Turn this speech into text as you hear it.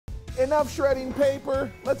enough shredding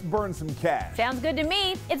paper. Let's burn some cash. Sounds good to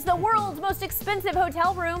me. It's the world's most expensive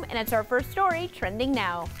hotel room, and it's our first story trending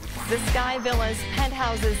now. The Sky Villa's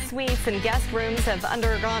penthouses, suites, and guest rooms have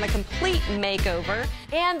undergone a complete makeover.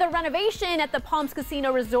 And the renovation at the Palms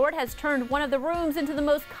Casino Resort has turned one of the rooms into the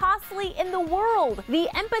most costly in the world. The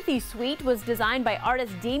Empathy Suite was designed by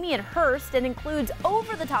artist Damien Hirst and includes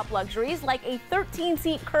over-the-top luxuries like a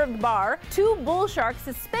 13-seat curved bar, 2 bull sharks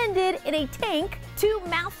suspended in a tank, 2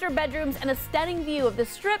 master bedrooms, and a stunning view of the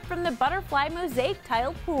Strip from the butterfly mosaic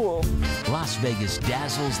tiled pool. Las Vegas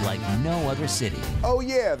dazzles like no other city. Oh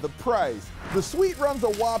yeah, the price. The suite runs a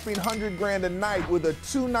whopping $100 grand a night with a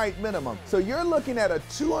 2-night minimum. So you're looking at a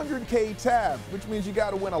 $200K tab, which means you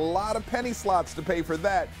gotta win a lot of penny slots to pay for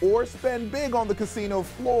that, or spend big on the casino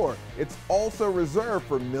floor. It's also reserved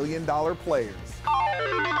for million-dollar players.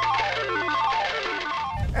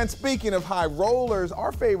 And speaking of high rollers,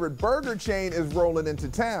 our favorite burger chain is rolling into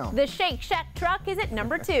town. The Shake Shack truck is at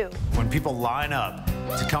number 2. When people line up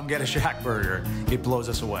to come get a Shack burger, it blows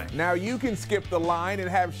us away. Now you can skip the line and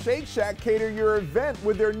have Shake Shack cater your event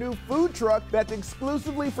with their new food truck that's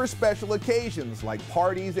exclusively for special occasions like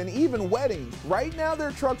parties and even weddings. Right now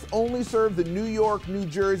their trucks only serve the New York, New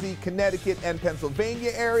Jersey, Connecticut, and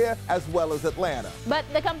Pennsylvania area, as well as Atlanta. But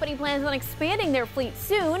the company plans on expanding their fleet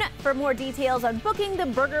soon. For more details on booking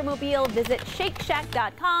the Burgermobile, visit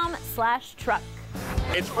shakeshack.com/truck.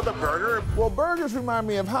 It's for the burger? Well, burgers remind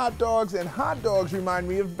me of hot dogs, and hot dogs remind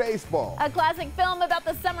me of baseball. A classic film about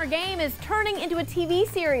the summer game is turning into a TV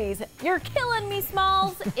series. You're Killing Me,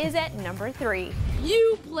 Smalls is at number 3.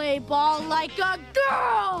 You play ball like a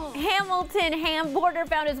girl! Hamilton Hamborder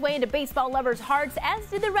found his way into baseball lovers' hearts, as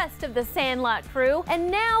did the rest of the Sandlot crew,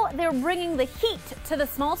 and now they're bringing the heat to the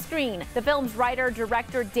small screen. The film's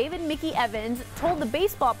writer-director David Mickey Evans told the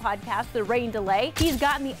baseball podcast The Rain Delay he's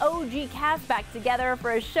gotten the OG cast back together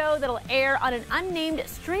for a show that'll air on an unnamed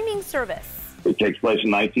streaming service. It takes place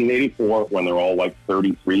in 1984 when they're all like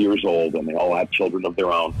 33 years old and they all have children of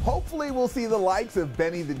their own. Hopefully we'll see the likes of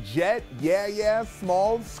Benny the Jet, Yeah,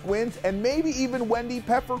 Smalls, Squints, and maybe even Wendy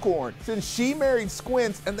Peppercorn, since she married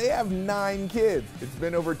Squints and they have 9 kids. It's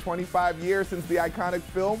been over 25 years since the iconic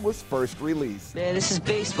film was first released. Man, this is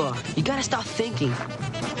baseball. You gotta stop thinking.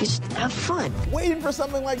 Just have fun. Waiting for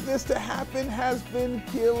something like this to happen has been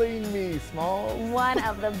killing me, Smalls. One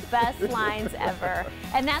of the best lines ever.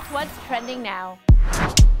 And that's what's trending now.